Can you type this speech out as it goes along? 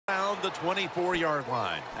the 24-yard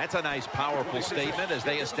line. That's a nice, powerful statement as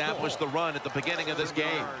they establish the run at the beginning of this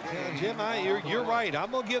game. Yeah, Jim, you're right.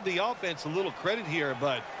 I'm going to give the offense a little credit here,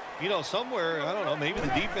 but, you know, somewhere, I don't know, maybe the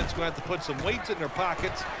defense is going to have to put some weights in their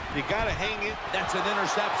pockets. You got to hang it. That's an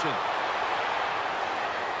interception.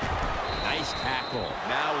 Nice tackle.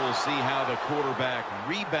 Now we'll see how the quarterback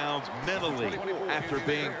rebounds mentally after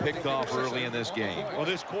being picked off early in this game. Well,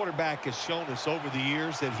 this quarterback has shown us over the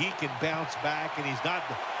years that he can bounce back, and he's not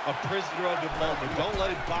a prisoner of the moment. Don't let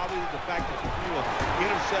it bother you, the fact that you threw an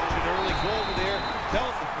interception early. Go over there, tell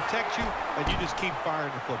him to protect you, and you just keep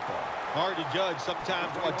firing the football. Hard to judge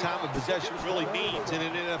sometimes what time of possession really means in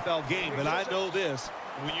an NFL game, but I know this.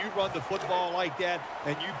 When you run the football like that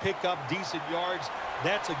and you pick up decent yards,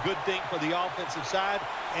 that's a good thing for the offensive side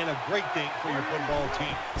and a great thing for your football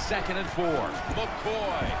team. 2nd and 4.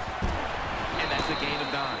 McCoy. And that's a gain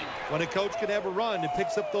of 9. When a coach can have a run that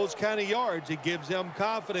picks up those kind of yards, it gives them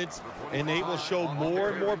confidence, and they will show more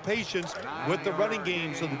and more patience with the running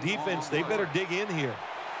game. So the defense, they better dig in here.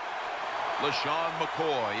 LaShawn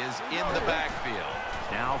McCoy is in the backfield.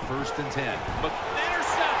 Now 1st and 10.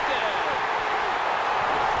 Intercepted!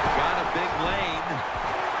 Got a big lane.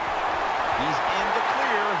 He's in the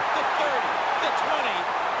clear. The 30, the 20,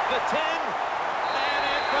 the 10, and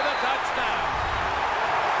in for the touchdown.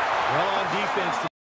 Well, on defense,